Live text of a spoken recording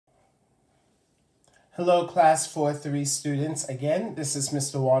Hello, Class 4-3 students. Again, this is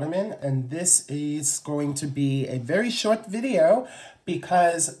Mr. Waterman, and this is going to be a very short video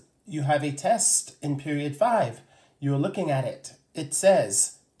because you have a test in period 5. You're looking at it. It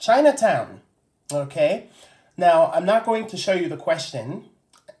says Chinatown, okay? Now, I'm not going to show you the question.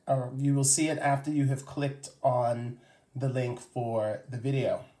 You will see it after you have clicked on the link for the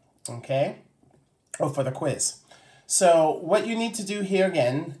video, okay? Or for the quiz. So what you need to do here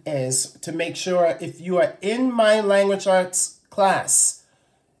again is to make sure if you are in my language arts class,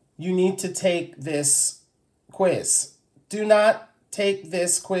 you need to take this quiz. Do not take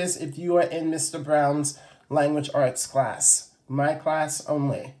this quiz if you are in Mr. Brown's language arts class, my class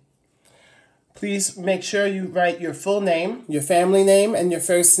only. Please make sure you write your full name, your family name, and your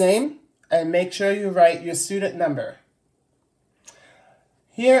first name, and make sure you write your student number.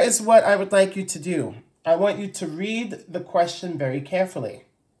 Here is what I would like you to do. I want you to read the question very carefully.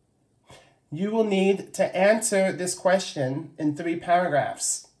 You will need to answer this question in 3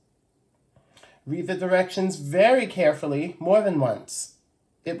 paragraphs. Read the directions very carefully, more than once.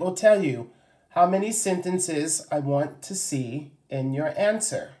 It will tell you how many sentences I want to see in your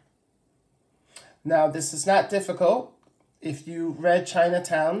answer. Now, this is not difficult. If you read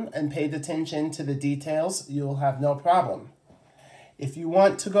Chinatown and paid attention to the details, you'll have no problem. If you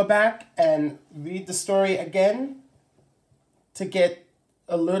want to go back and read the story again to get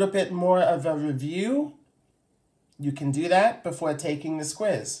a little bit more of a review, you can do that before taking this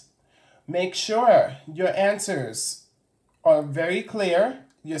quiz. Make sure your answers are very clear.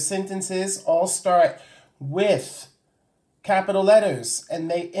 Your sentences all start with capital letters and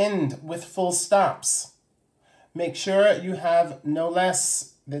they end with full stops. Make sure you have no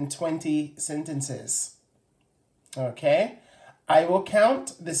less than 20 sentences. Okay? I will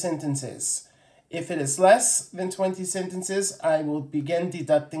count the sentences. If it is less than 20 sentences, I will begin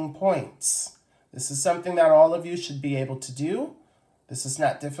deducting points. This is something that all of you should be able to do. This is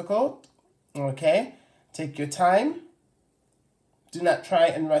not difficult. Okay? Take your time. Do not try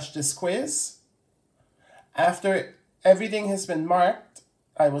and rush this quiz. After everything has been marked,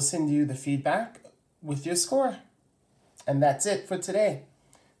 I will send you the feedback with your score. And that's it for today.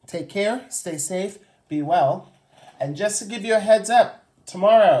 Take care, stay safe, be well. And just to give you a heads up,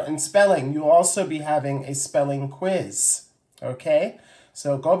 tomorrow in spelling, you'll also be having a spelling quiz, okay?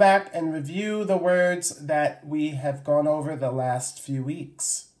 So go back and review the words that we have gone over the last few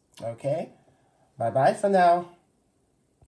weeks, okay? Bye-bye for now.